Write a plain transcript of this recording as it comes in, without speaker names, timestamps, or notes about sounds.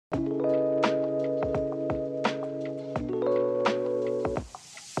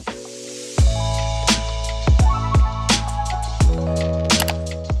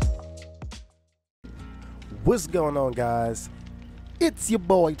What's going on, guys? It's your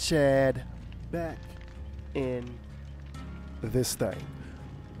boy Chad back in this thing.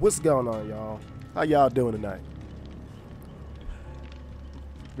 What's going on, y'all? How y'all doing tonight?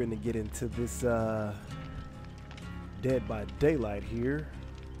 We're gonna get into this Dead by Daylight here.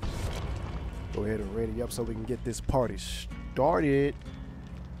 Go ahead and ready up so we can get this party started.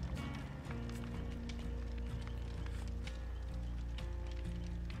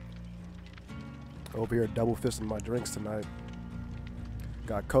 Over here double fisting my drinks tonight.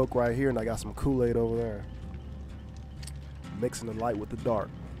 Got Coke right here and I got some Kool-Aid over there. Mixing the light with the dark.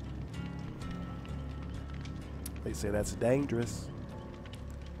 They say that's dangerous,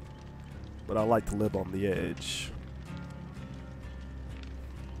 but I like to live on the edge.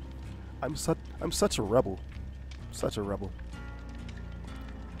 I'm such a rebel. Such a rebel.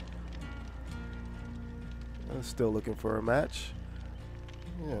 I'm still looking for a match.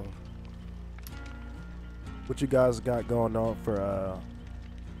 Yeah. What you guys got going on for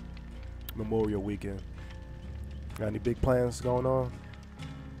Memorial Weekend? Got any big plans going on?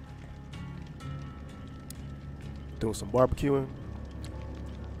 Doing some barbecuing?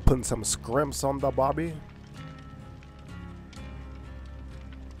 Putting some scrimps on the barbie?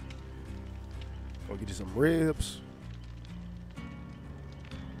 Gonna get you some ribs?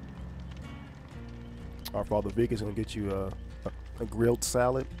 Or for all the vegans, gonna get you a grilled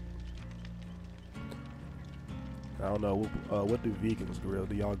salad? I don't know, what do vegans grill?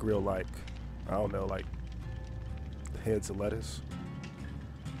 Do y'all grill like, I don't know, like heads of lettuce?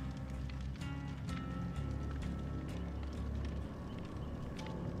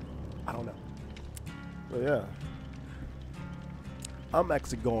 I don't know. But yeah. I'm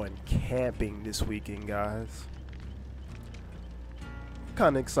actually going camping this weekend, guys.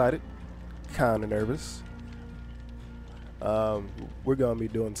 Kinda excited, kinda nervous. We're gonna be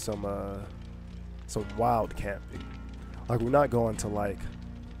doing some wild camping. Like, we're not going to like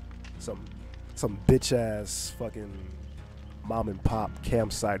some bitch ass fucking mom and pop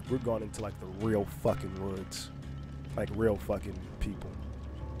campsite. We're going into like the real fucking woods, like real fucking people,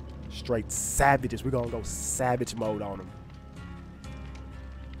 straight savages. We're gonna go savage mode on them.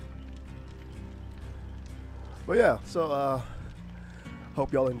 But yeah, so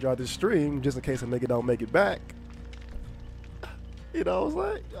hope y'all enjoyed this stream. Just in case a nigga don't make it back, you know, it's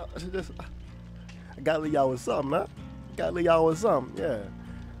like I gotta leave y'all with something, huh? Gotta leave y'all with something, yeah.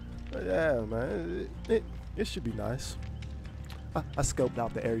 But yeah, man, it should be nice. I scoped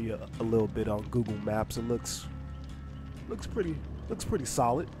out the area a little bit on Google Maps. It looks pretty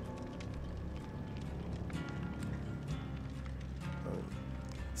solid.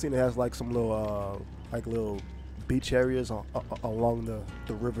 Seen it has like some little little beach areas along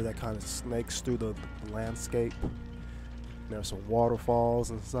the river that kind of snakes through the landscape. There's some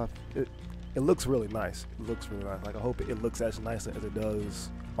waterfalls and stuff. It looks really nice. It looks really nice. Like, I hope it looks as nice as it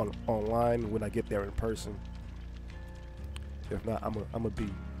does online when I get there in person. If not, I'm gonna be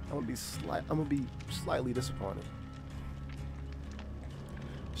slightly disappointed.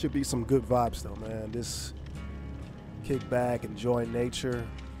 Should be some good vibes though, man. Just kick back, enjoy nature,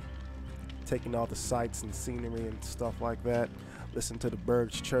 taking all the sights and scenery and stuff like that. Listen to the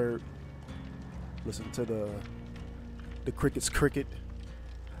birds chirp. Listen to the crickets cricket.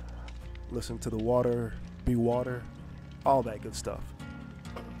 Listen to the water be water. All that good stuff.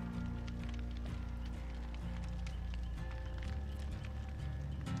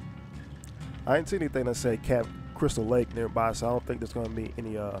 I ain't seen anything that say Camp Crystal Lake nearby, so I don't think there's gonna be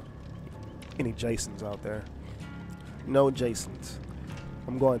any Jasons out there. No Jasons.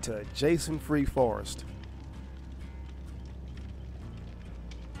 I'm going to a Jason-free forest.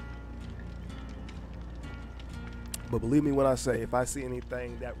 But believe me when I say, if I see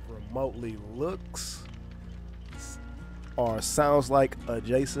anything that remotely looks or sounds like a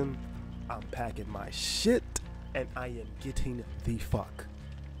Jason, I'm packing my shit and I am getting the fuck.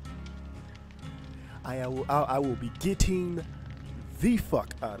 I will be getting the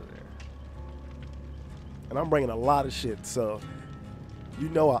fuck out of there. And I'm bringing a lot of shit, so you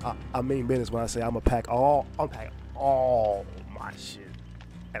know I mean business when I say I'm packing all my shit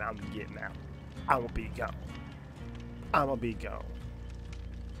and I'm getting out. I'm gonna be gone. I'm gonna be gone.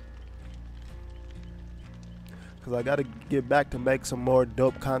 Cause I gotta get back to make some more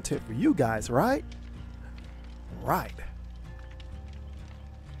dope content for you guys, right? Right.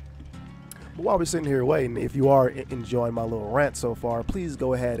 But while we're sitting here waiting, if you are enjoying my little rant so far, please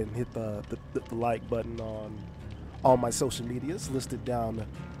go ahead and hit the like button on all my social medias listed down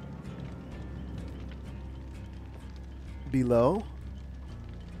below.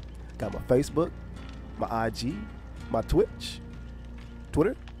 Got my Facebook, my IG, my Twitch,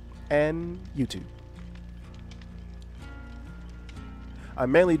 Twitter, and YouTube. I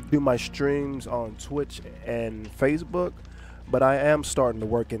mainly do my streams on Twitch and Facebook, but I am starting to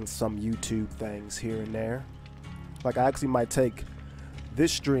work in some YouTube things here and there. Like I actually might take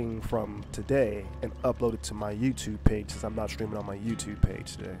this stream from today and upload it to my YouTube page since I'm not streaming on my YouTube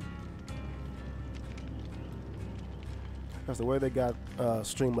page today. Because the way they got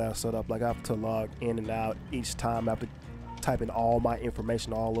Streamlabs set up, like I have to log in and out each time. I have to type in all my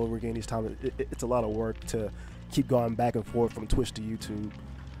information all over again each time. It's a lot of work to keep going back and forth from Twitch to YouTube.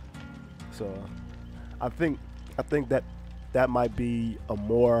 So I think that might be a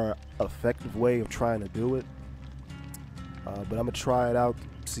more effective way of trying to do it. But I'm gonna try it out,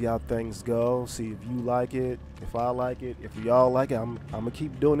 see how things go, see if you like it, if I like it, if y'all like it. I'm gonna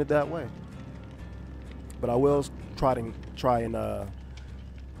keep doing it that way. But I will try and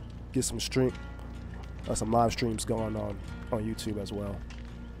get some live streams going on YouTube as well.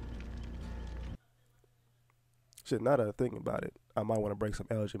 Shit, now that I think about it, I might want to break some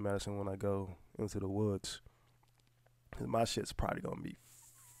allergy medicine when I go into the woods. My shit's probably gonna be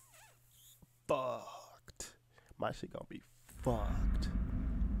fucked. My shit gonna be fucked.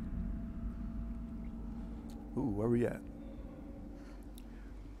 Ooh, where we at?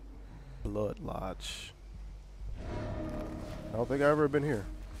 Blood Lodge. I don't think I've ever been here.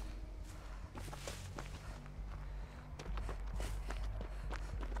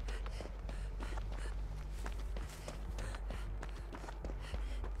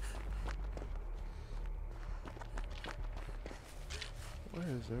 Where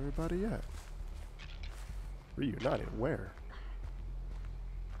is everybody at? Reunited, where?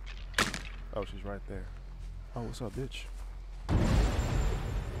 Oh, she's right there. Oh, what's up, bitch?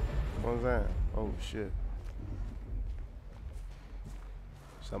 What's that? Oh, shit.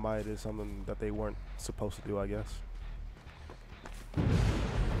 Somebody did something that they weren't supposed to do, I guess.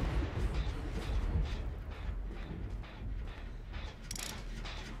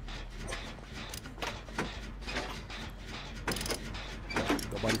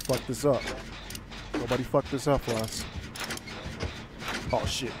 Nobody fucked this up. Nobody fucked this up for us. Oh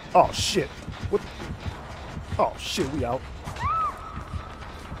shit. Oh shit. What? Oh shit, we out.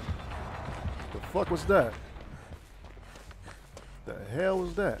 The fuck was that? The hell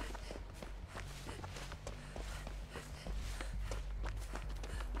was that?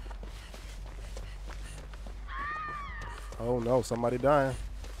 Oh no, somebody dying.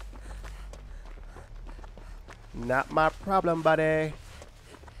 Not my problem, buddy.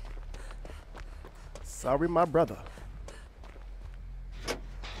 Sorry, my brother.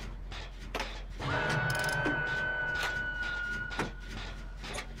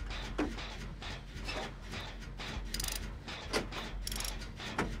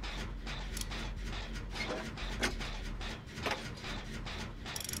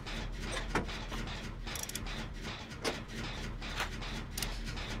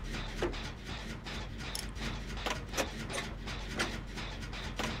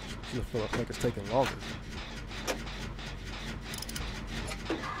 I feel like it's taking longer.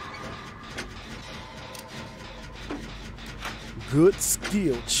 Good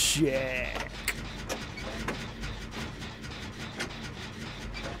skill check.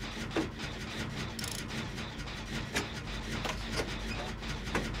 Turn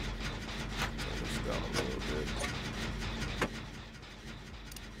this down a little bit.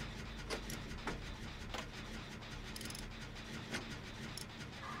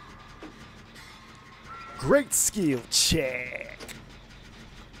 Great skill check.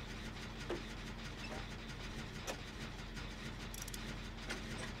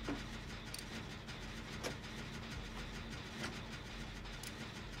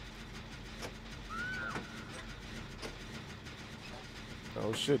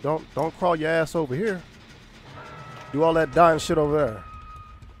 Oh shit, don't crawl your ass over here. Do all that dying shit over there.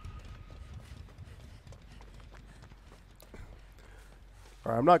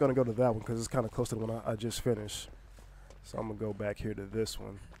 Alright, I'm not gonna go to that one because it's kind of close to the one I just finished. So I'm gonna go back here to this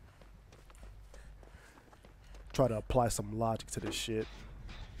one. Try to apply some logic to this shit.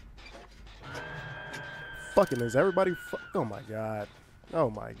 Fucking is everybody oh my god. Oh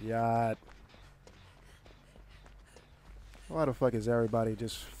my god. Why the fuck is everybody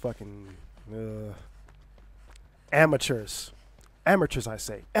just fucking amateurs? Amateurs, I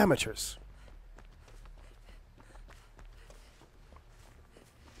say. Amateurs.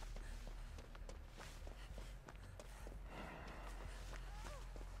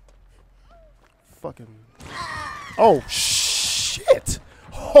 Fucking. Oh shit!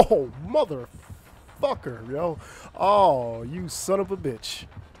 Oh motherfucker, yo! Oh, you son of a bitch!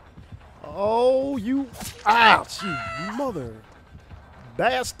 Oh, you! Ouch, you mother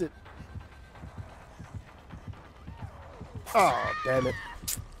bastard! Oh, damn it.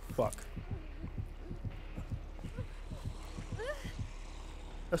 Fuck.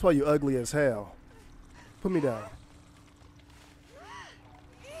 That's why you ugly as hell. Put me down.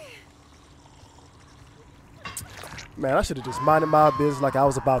 Man, I should have just minded my business like I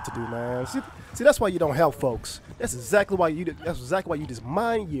was about to do, man. See, that's why you don't help folks. That's exactly why you just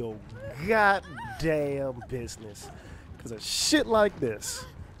mind your goddamn business. Cause of shit like this.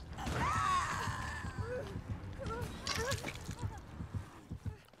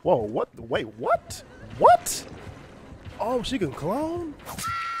 Whoa, what? Wait, what? What? Oh, she can clone?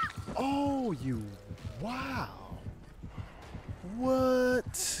 Oh, you, wow.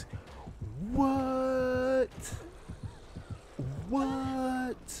 What? What?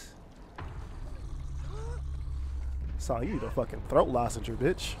 What? Son, you need a fucking throat lounger,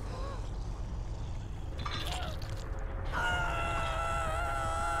 bitch.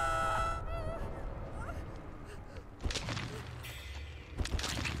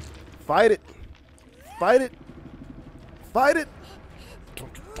 Fight it. Fight it. Fight it.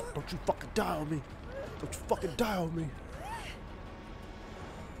 Don't you fucking die on me. Don't you fucking die on me.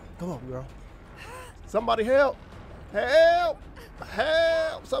 Come on, girl. Somebody help. Help.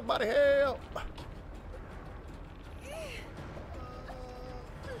 Help. Somebody help.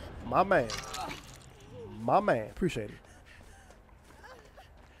 My man. My man. Appreciate it.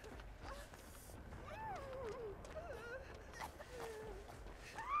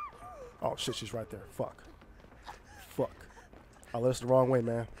 Oh shit, she's right there. Fuck. Fuck. I led us the wrong way,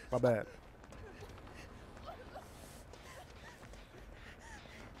 man. My bad.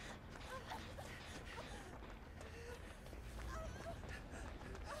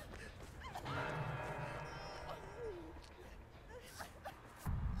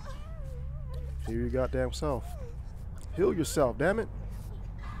 Heal your goddamn self. Heal yourself, damn it.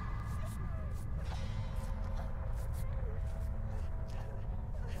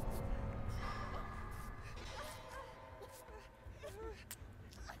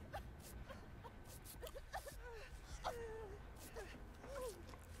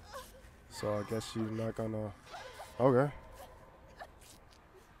 So I guess you're not gonna. Okay.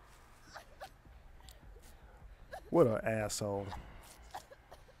 What an asshole.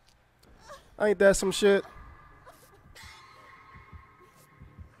 Ain't that some shit?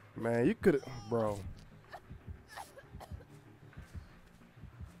 Man, you could've, bro.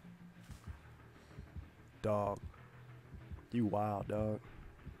 Dog. You wild, dog.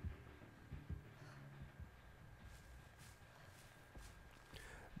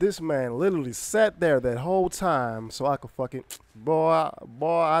 This man literally sat there that whole time so I could fucking, boy,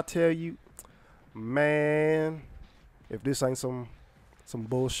 I tell you, man, if this ain't some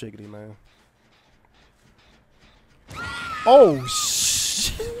bullshiggity, man. Oh,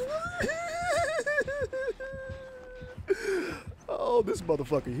 shit. Oh, this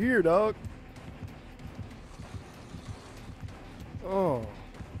motherfucker here, dog. Oh.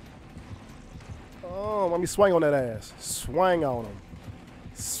 Oh, let me swing on that ass. Swing on him.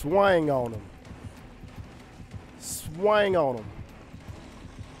 Swing on him. Swing on him.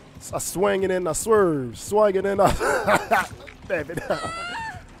 I swing it and I swerve. Swing it and I... Damn it.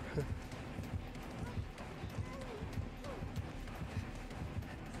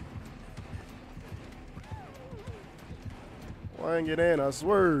 Swing it and I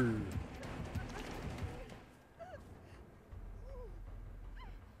swerve.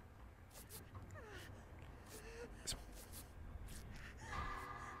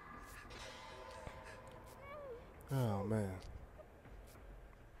 Oh, man.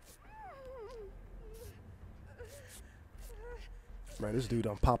 Man, this dude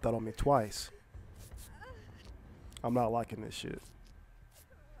done popped out on me twice. I'm not liking this shit.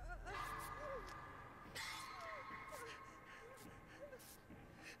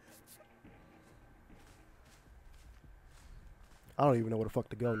 I don't even know where the fuck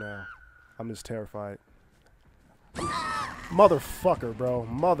to go now. I'm just terrified. Motherfucker, bro.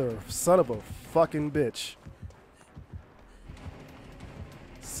 Son of a fucking bitch.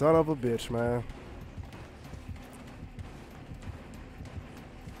 Son of a bitch, man.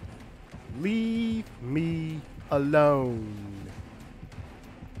 Leave me alone.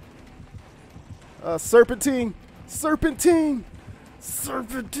 Serpentine. Serpentine.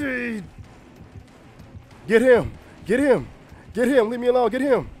 Serpentine. Get him. Get him. Get him. Leave me alone. Get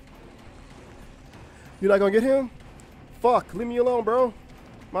him. You're not gonna get him? Fuck. Leave me alone, bro.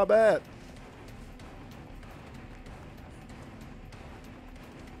 My bad.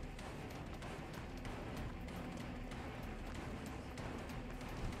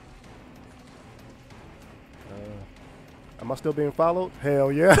 Am I still being followed?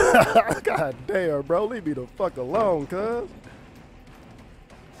 Hell yeah. God damn, bro. Leave me the fuck alone, cuz.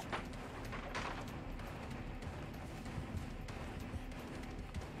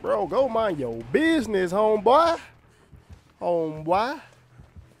 Bro, go mind your business, homeboy. Homeboy.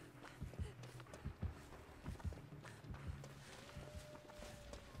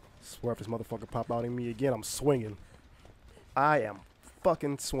 Swear if this motherfucker pop out in me again, I'm swinging. I am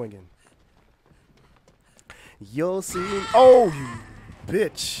fucking swinging. You'll see. Oh, you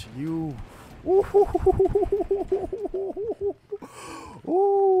bitch. You.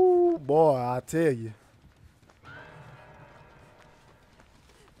 Ooh, boy, I tell you.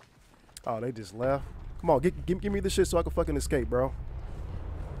 Oh, they just left. Come on, give me this shit so I can fucking escape, bro.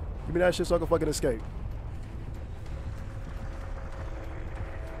 Give me that shit so I can fucking escape.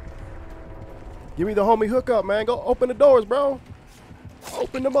 Give me the homie hookup, man. Go open the doors, bro.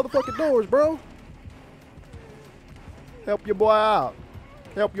 Open the motherfucking doors, bro. Help your boy out.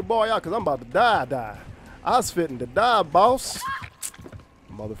 Help your boy out, because I'm about to die. I was fitting to die, boss.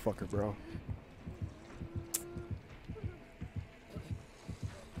 Motherfucker, bro.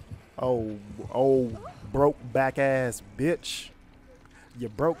 Oh, broke back ass bitch. You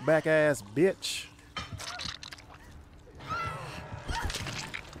broke back ass bitch.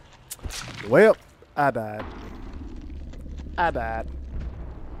 Well, I died.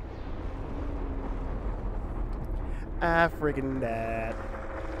 I freaking died.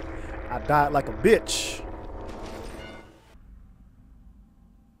 I died like a bitch.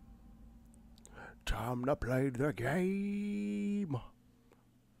 Time to play the game.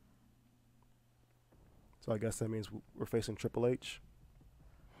 So I guess that means we're facing Triple H.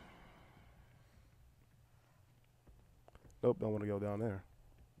 Nope, don't want to go down there.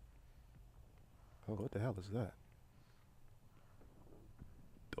 Oh, what the hell is that?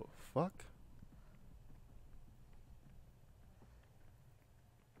 The fuck?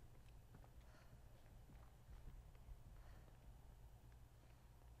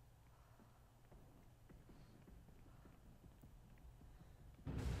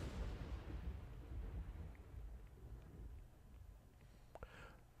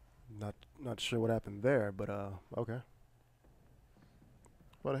 Not sure what happened there, but okay.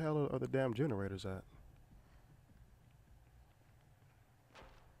 Where the hell are the damn generators at?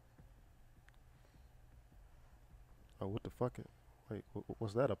 Oh, what the fuck? Wait,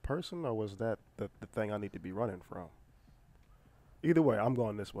 was that a person or was that the thing I need to be running from? Either way, I'm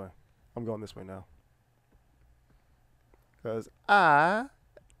going this way. I'm going this way now. Because I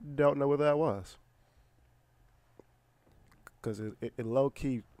don't know what that was. Because it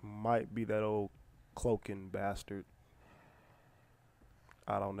low-key might be that old cloaking bastard.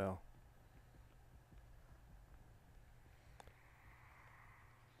 I don't know.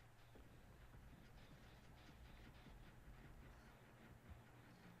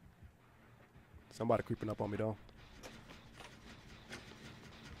 Somebody creeping up on me, though.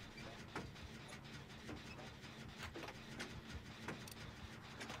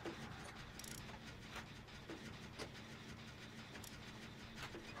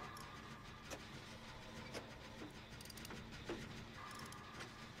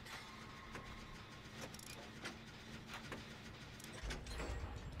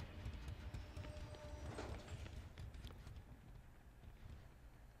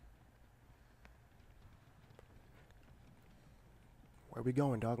 Where we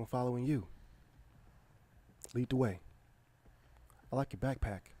going, dog? I'm following you. Lead the way. I like your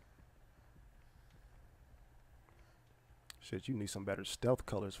backpack. Shit, you need some better stealth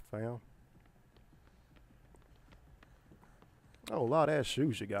colors, fam. Oh, a lot of ass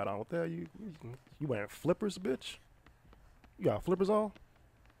shoes you got on. What the hell? You wearing flippers, bitch? You got flippers on?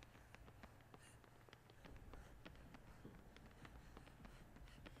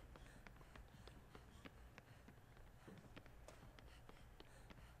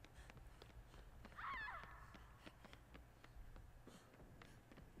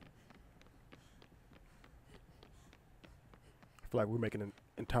 I feel like we're making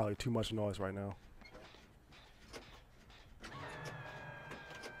entirely too much noise right now.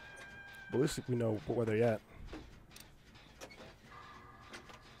 But at least we know where they're at.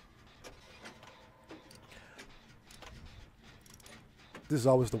 This is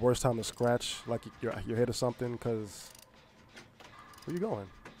always the worst time to scratch, like your head or something, because where you going?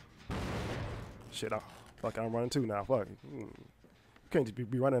 Shit, fuck, I'm running too now. Fuck, you can't just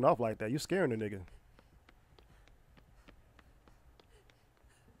be running off like that. You're scaring the nigga.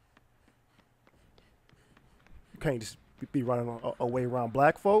 You can't just be running away around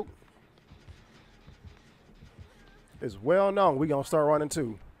black folk. It's well known we gonna start running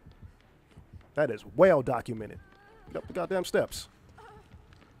too. That is well documented. Get up the goddamn steps.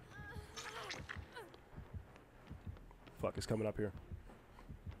 Fuck, it's coming up here.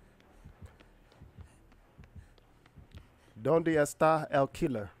 ¿Dónde está el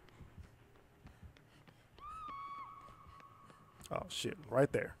killer? Oh, shit.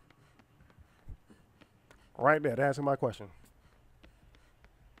 Right there. Right there. To answer my question.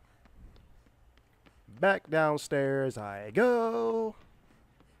 Back downstairs I go.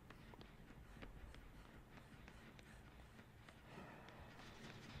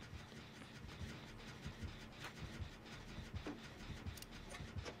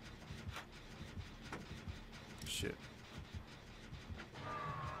 Shit.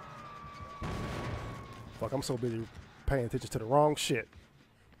 Fuck, I'm so busy paying attention to the wrong shit.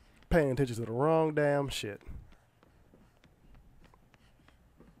 Paying attention to the wrong damn shit.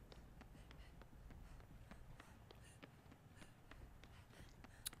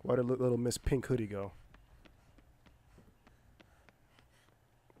 Where did little Miss Pink Hoodie go?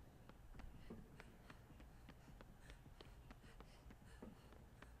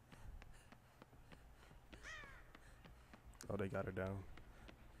 Oh, they got her down.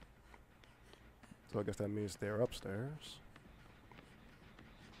 So I guess that means they're upstairs.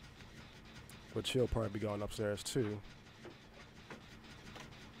 But she'll probably be going upstairs too.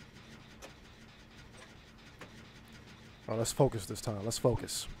 Oh, let's focus this time. Let's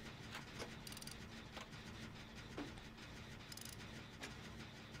focus.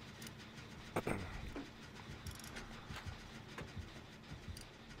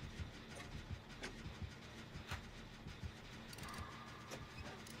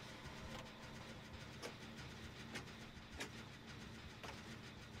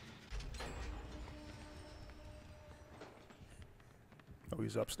 Oh,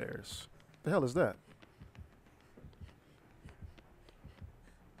 he's upstairs. The hell is that?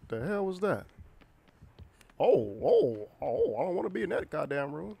 The hell was that? Oh, I don't want to be in that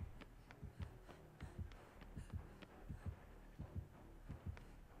goddamn room.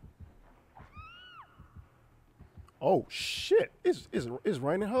 Oh shit, it's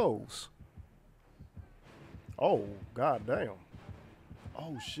raining hoes. Oh, goddamn.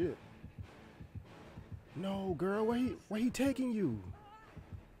 Oh shit. No, girl, where he taking you?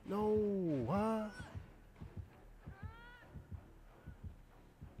 No, huh?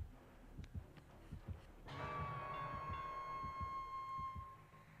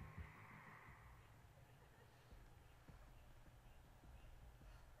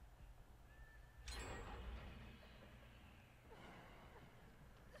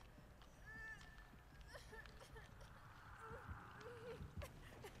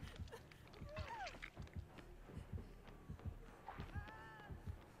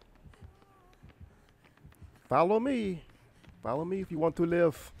 Follow me. Follow me if you want to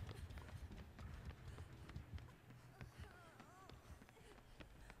live.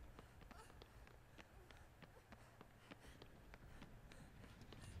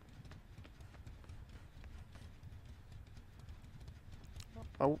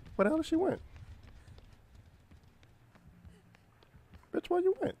 Oh, where the hell did she went? Bitch, where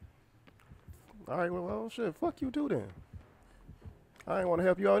you went? All right, well, shit, fuck you too then. I ain't want to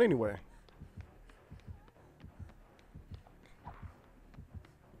help you out anyway.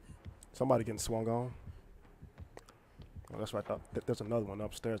 Somebody getting swung on. Oh, that's what I thought. There's another one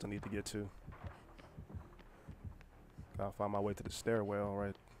upstairs I need to get to. Gotta find my way to the stairwell,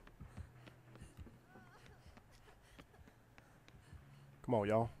 right? Come on,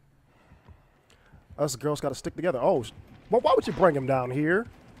 y'all. Us girls gotta stick together. Oh, well, why would you bring him down here?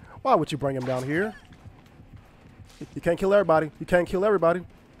 Why would you bring him down here? You can't kill everybody. You can't kill everybody.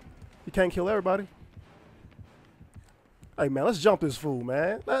 You can't kill everybody. Hey, man, let's jump this fool,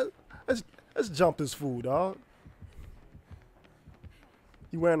 man. Let's jump this fool, dog.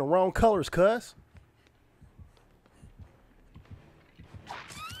 You wearing the wrong colors, cuss.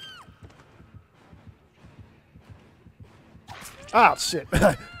 Ah, shit.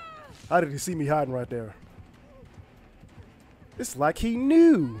 How did he see me hiding right there? It's like he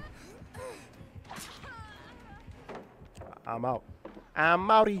knew. I'm out. I'm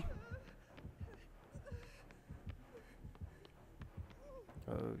outie.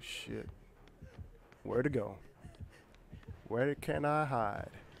 Oh, shit. Where to go? Where can I hide?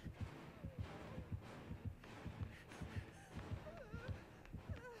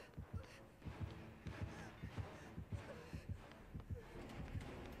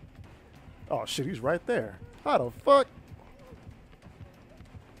 Oh, shit, he's right there. How the fuck?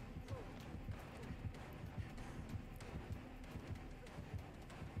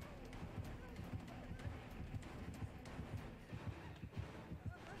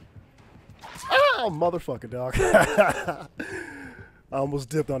 Oh, motherfucker, dog. I almost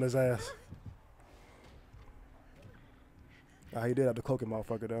dipped on his ass. Ah, he did have to cloak him,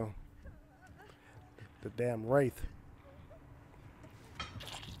 motherfucker, though. The damn wraith.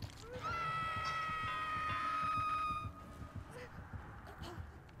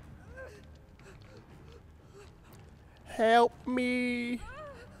 Help me.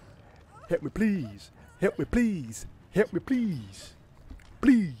 Help me, please. Help me, please. Help me, please.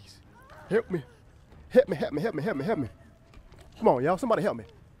 Please. Help me. Help me, help me, help me, help me, help me. Come on, y'all. Somebody help me.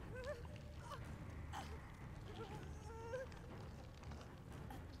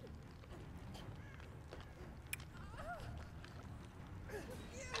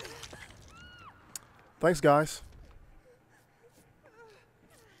 Thanks, guys.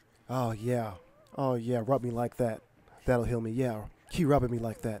 Oh, yeah. Oh, yeah. Rub me like that. That'll heal me. Yeah. Keep rubbing me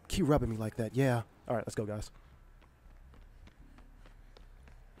like that. Keep rubbing me like that. Yeah. All right, let's go, guys.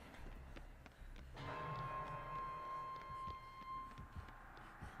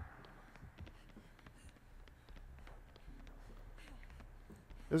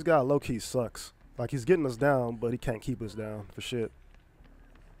 This guy low-key sucks. Like, he's getting us down, but he can't keep us down for shit.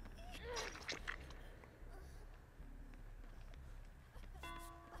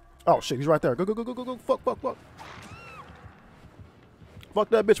 Oh, shit, he's right there. Go, go, go, go, go, go. Fuck, fuck, fuck. Fuck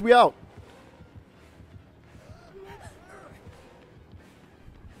that bitch, we out.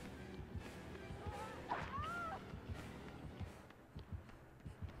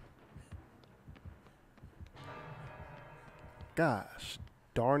 Gosh,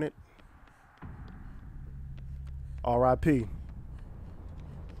 darn it. R.I.P.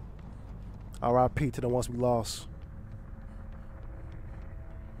 R.I.P. to the ones we lost.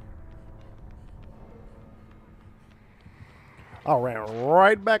 I ran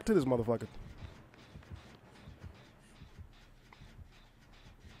right back to this motherfucker.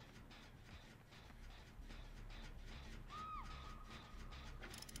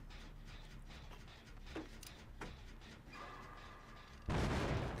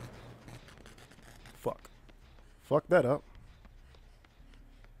 Fuck. Fuck that up.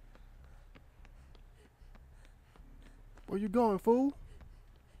 Where you going, fool?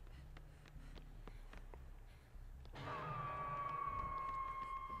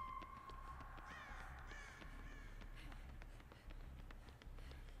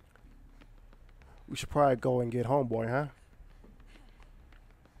 We should probably go and get homeboy, huh?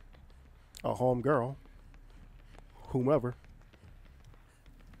 A home girl. Whomever.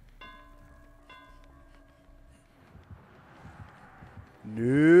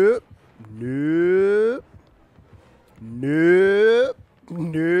 Nope. Nope. Nope.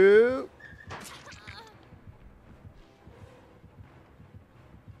 Nope.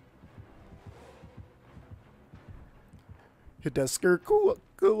 Hit that skirt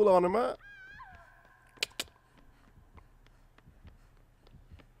cool on him, huh?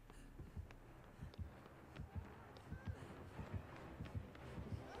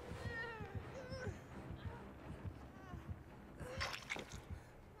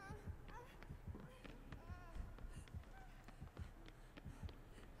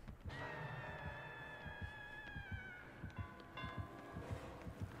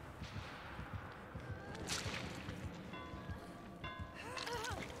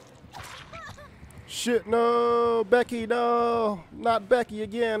 Shit, no, Becky, no, not Becky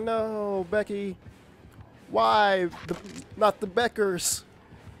again, no, Becky. Why, not the Beckers?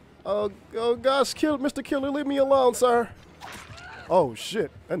 Oh gosh, Mr. Killer, leave me alone, sir. Oh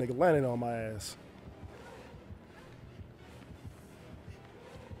shit, that nigga landed on my ass.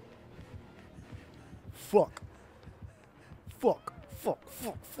 Fuck. Fuck, fuck,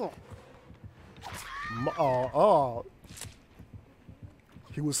 fuck, fuck.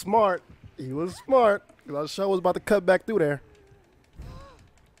 He was smart. He was smart. Cause I sure was about to cut back through there.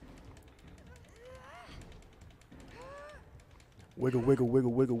 Wiggle, wiggle,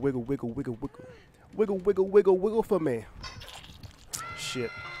 wiggle, wiggle, wiggle, wiggle, wiggle, wiggle. Wiggle, wiggle, wiggle, wiggle for me.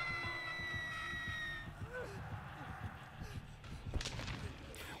 Shit.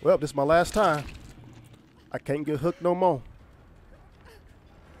 Well, this is my last time. I can't get hooked no more.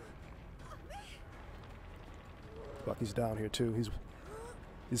 Fuck, he's down here too.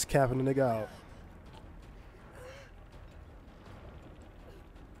 He's capping the nigga out.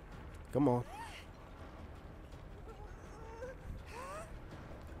 Come on.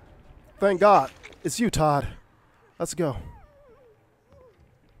 Thank God. It's you, Todd. Let's go.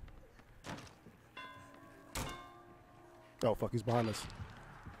 Oh, fuck. He's behind us.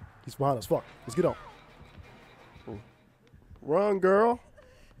 He's behind us. Fuck. Let's get on. Run, girl.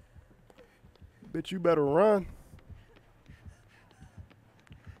 Bitch, you better run.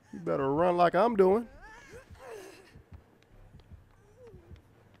 You better run like I'm doing.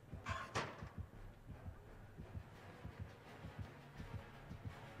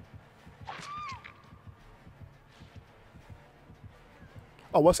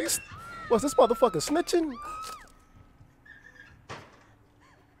 Oh, what's this motherfucker snitching?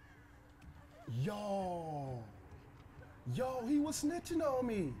 Yo, he was snitching on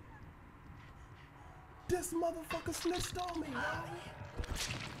me. This motherfucker snitched on me, yo.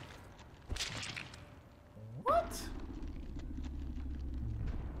 What?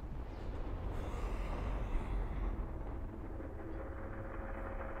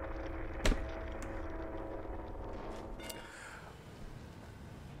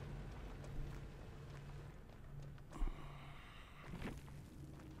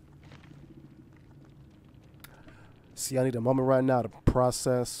 See, I need a moment right now to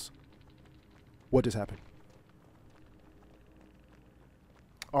process what just happened.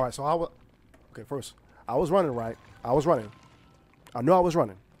 All right, so okay, first, I was running, right? I was running. I knew I was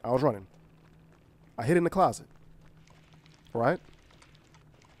running. I hid in the closet, right?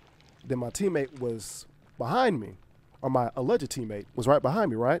 Then my teammate was behind me, or my alleged teammate was right behind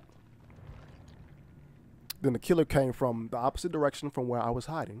me, right? Then the killer came from the opposite direction from where I was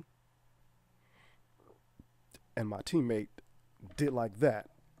hiding. And my teammate did like that.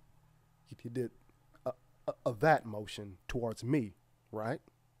 He did a that motion towards me, right?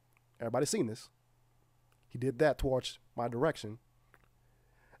 Everybody seen this. He did that towards my direction.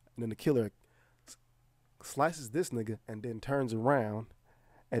 And then the killer slices this nigga and then turns around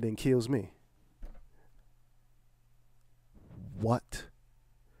and then kills me. What?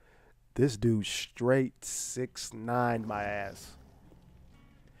 This dude straight 6'9" my ass.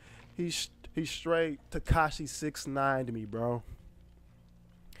 He's straight Tekashi 6'9" to me, bro.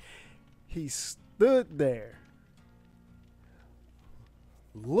 He stood there,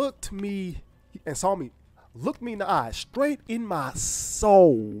 looked me and saw me, looked me in the eye, straight in my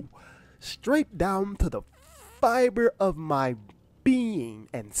soul, straight down to the fiber of my being,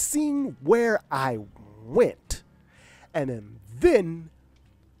 and seen where I went. And then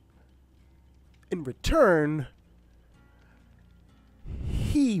in return,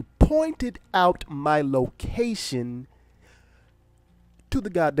 he pointed out my location to the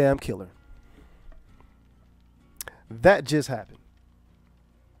goddamn killer. That just happened.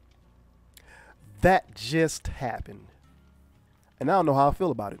 That just happened. And I don't know how I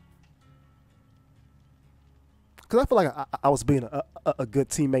feel about it. Because I feel like I was being a good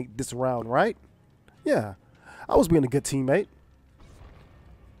teammate this round, right? Yeah, I was being a good teammate.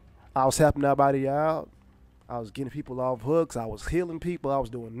 I was helping everybody out. I was getting people off hooks. I was healing people. I was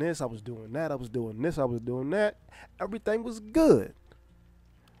doing this. I was doing that. I was doing this. I was doing that. Everything was good.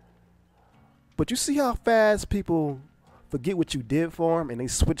 But you see how fast people forget what you did for them and they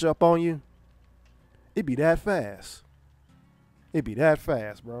switch up on you? It be that fast. It be that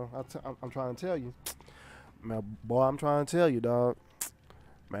fast, bro. I'm trying to tell you. Man, boy, I'm trying to tell you, dog.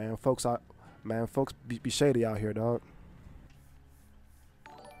 Man, folks be shady out here, dog.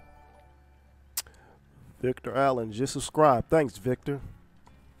 Victor Allen just subscribed. Thanks, Victor.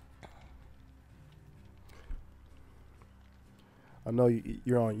 I know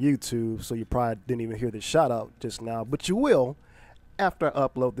you're on YouTube, so you probably didn't even hear the shout out just now, but you will after I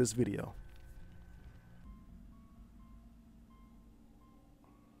upload this video.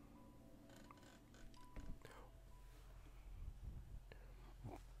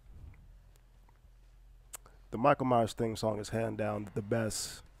 The Michael Myers theme song is hand down the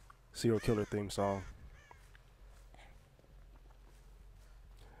best serial killer theme song.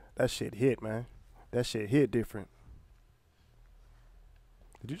 That shit hit, man. That shit hit different.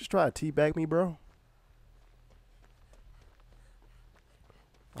 Did you just try to teabag me, bro?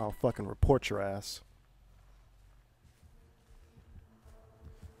 I'll fucking report your ass.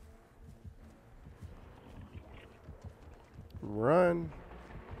 Run.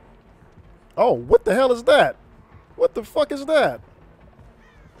 Oh, what the hell is that? What the fuck is that?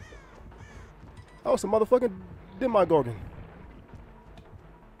 Oh, it's a motherfucking Demogorgon.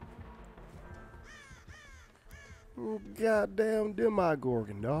 Goddamn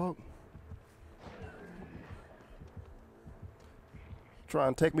Demogorgon, dog. Try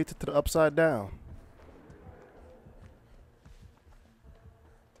and take me to the upside down.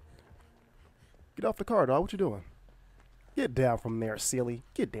 Get off the car, dog. What you doing? Get down from there, silly.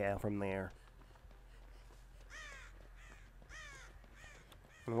 Get down from there.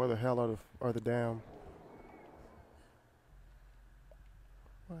 And where the hell are the damn...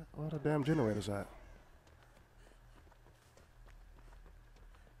 Where are the damn generators at?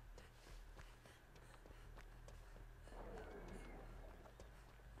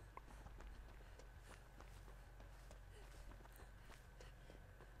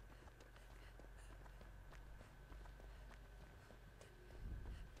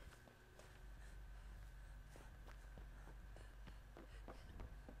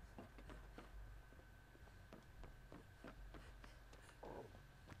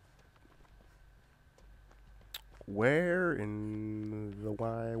 Where in the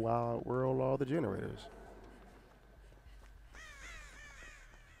wide, wild world are the generators?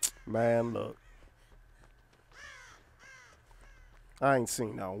 Man, look. I ain't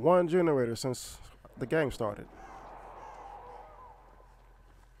seen now one generator since the game started.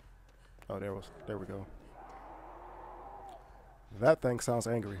 Oh, there we go. That thing sounds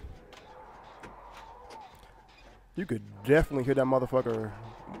angry. You could definitely hear that motherfucker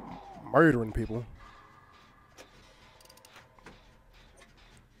murdering people.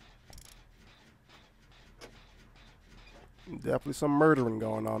 Definitely some murdering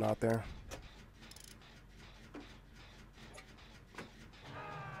going on out there.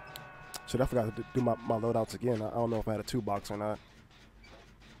 Shit, I forgot to do my loadouts again. I don't know if I had a 2-box or not.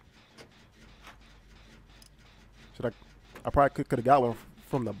 Should I probably could have got one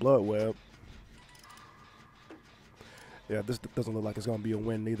from the blood web. Yeah, this doesn't look like it's gonna be a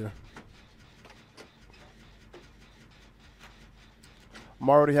win neither. I'm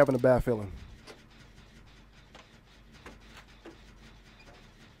already having a bad feeling.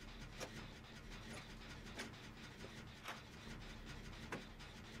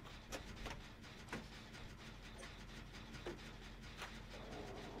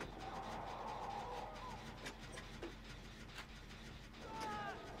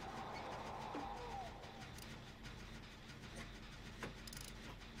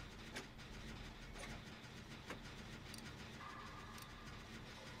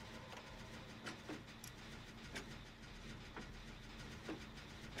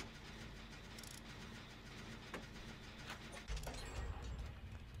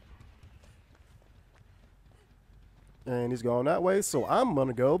 And he's going that way, so I'm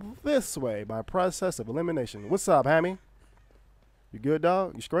gonna go this way by process of elimination. What's up, Hammy? You good,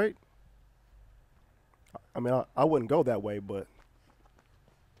 dog? You straight? I mean, I wouldn't go that way, but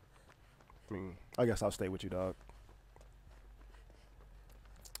I mean, I guess I'll stay with you, dog.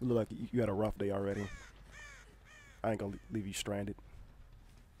 You look like you had a rough day already. I ain't gonna leave you stranded.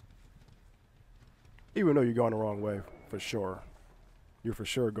 Even though you're going the wrong way, for sure. You're for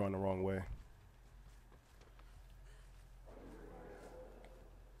sure going the wrong way.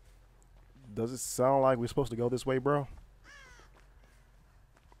 Does it sound like we're supposed to go this way, bro?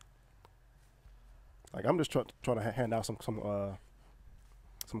 Like, I'm just trying to hand out some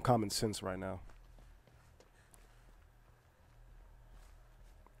common sense right now.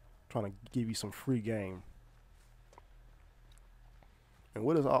 Trying to give you some free game. And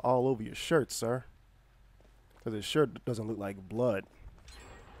what is all over your shirt, sir? Because his shirt doesn't look like blood.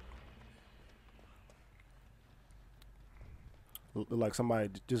 Look like somebody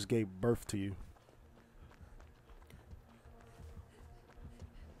just gave birth to you.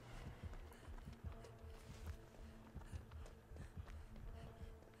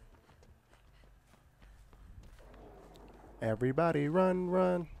 Everybody run,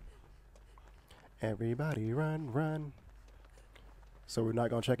 run. Everybody run, run. So we're not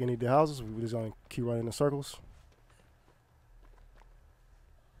going to check any of the houses. We're just going to keep running in circles.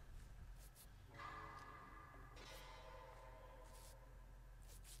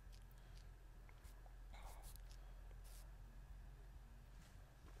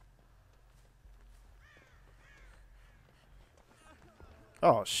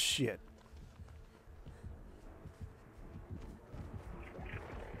 Oh, shit.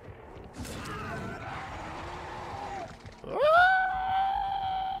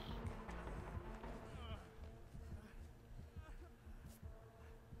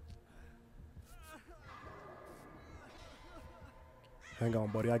 Hang on,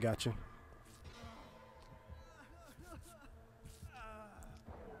 buddy. I got you.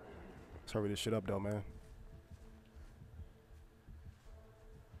 Let's hurry this shit up, though, man.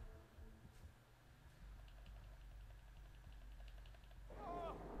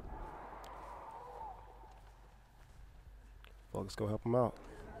 Well, let's go help him out.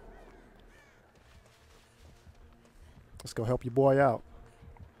 Let's go help your boy out.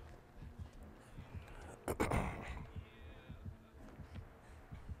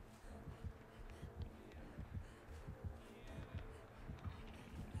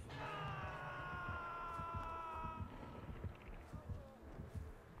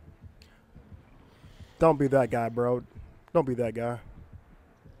 Don't be that guy, bro. Don't be that guy.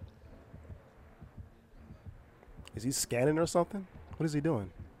 Is he scanning or something? What is he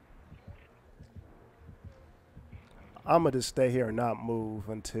doing? I'm going to just stay here and not move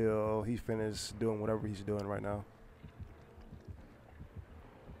until he finishes doing whatever he's doing right now.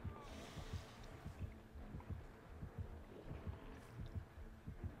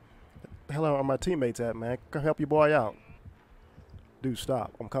 The hell are my teammates at, man? Come help your boy out. Dude,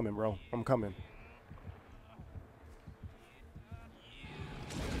 stop. I'm coming, bro. I'm coming.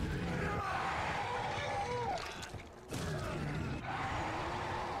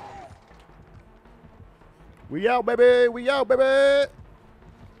 We out, baby. We out, baby.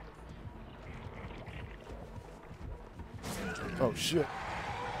 Oh, shit.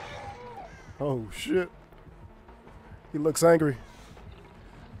 Oh, shit. He looks angry.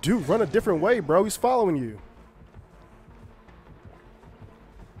 Dude, run a different way, bro. He's following you.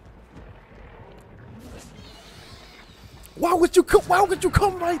 Why would you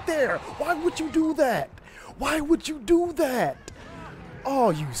come right there? Why would you do that? Why would you do that?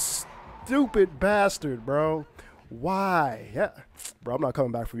 Oh, you stupid bastard, bro. Why? Yeah. Bro, I'm not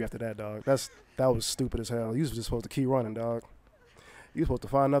coming back for you after that, dog. That was stupid as hell. You was just supposed to keep running, dog. You supposed to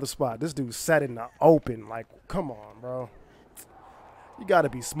find another spot. This dude sat in the open. Like, come on, bro. You gotta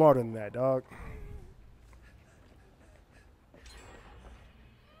be smarter than that, dog.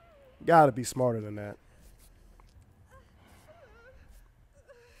 Gotta be smarter than that.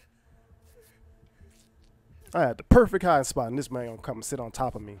 I had the perfect hiding spot, and this man gonna come and sit on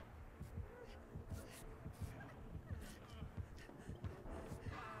top of me.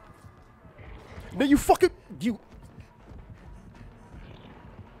 Then you fucking you.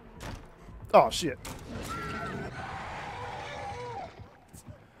 Oh shit.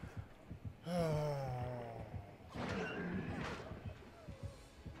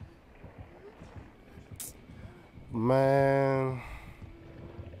 Man.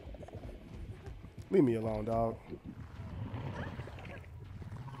 Leave me alone, dog.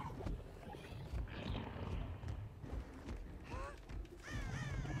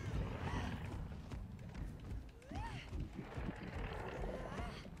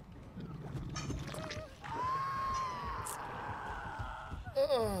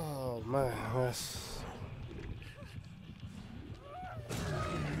 Oh, man. That's...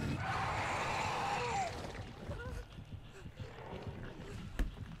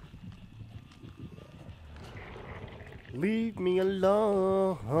 Leave me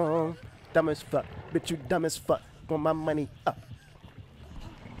alone. Dumb as fuck. Bitch, you dumb as fuck. Want my money up.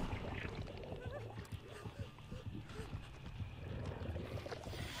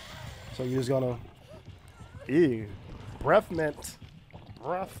 So you're just gonna... Ew. Breath mint.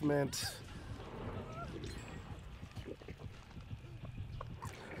 Breath mint.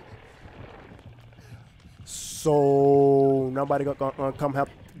 So nobody gonna come help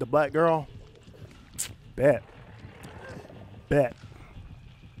the black girl? Bet. Bet.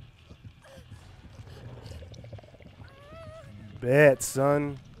 Bet,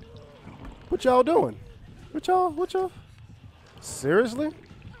 son. What y'all doing? What y'all? Seriously?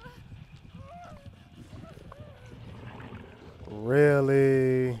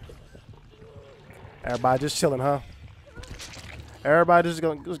 Really? Everybody just chilling, huh? Everybody just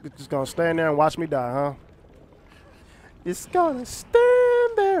gonna stand there and watch me die, huh? Just gonna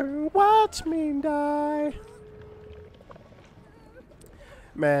stand there and watch me die.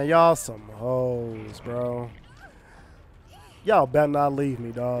 Man, y'all some hoes, bro. Y'all better not leave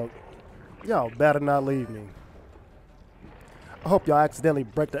me, dog. Y'all better not leave me. I hope y'all accidentally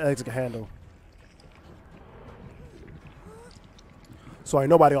break the exit handle. So ain't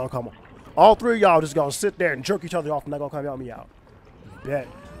nobody gonna come on. All three of y'all just gonna sit there and jerk each other off and not gonna come help me out. Bet.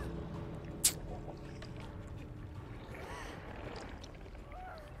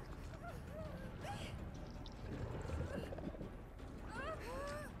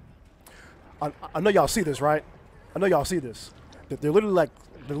 I know y'all see this, right? I know y'all see this. They're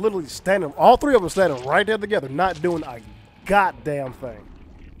literally standing, all three of them standing right there together, not doing a goddamn thing.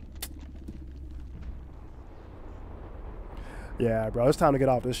 Yeah, bro, it's time to get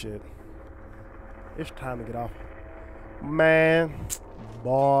off this shit. It's time to get off. Man,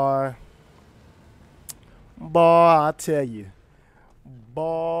 boy, I tell you.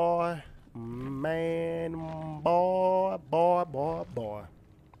 Boy, man, boy.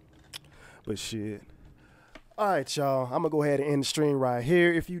 But shit. All right, y'all. I'm going to go ahead and end the stream right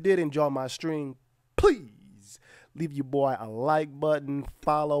here. If you did enjoy my stream, please leave your boy a like button,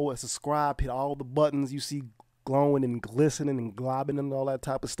 follow, and subscribe. Hit all the buttons you see glowing and glistening and globbing and all that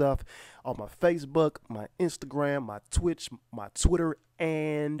type of stuff on my Facebook, my Instagram, my Twitch, my Twitter,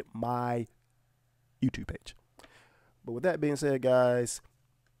 and my YouTube page. But with that being said, guys,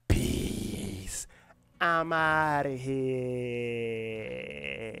 peace. I'm out of here.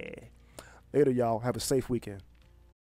 Later, y'all. Have a safe weekend.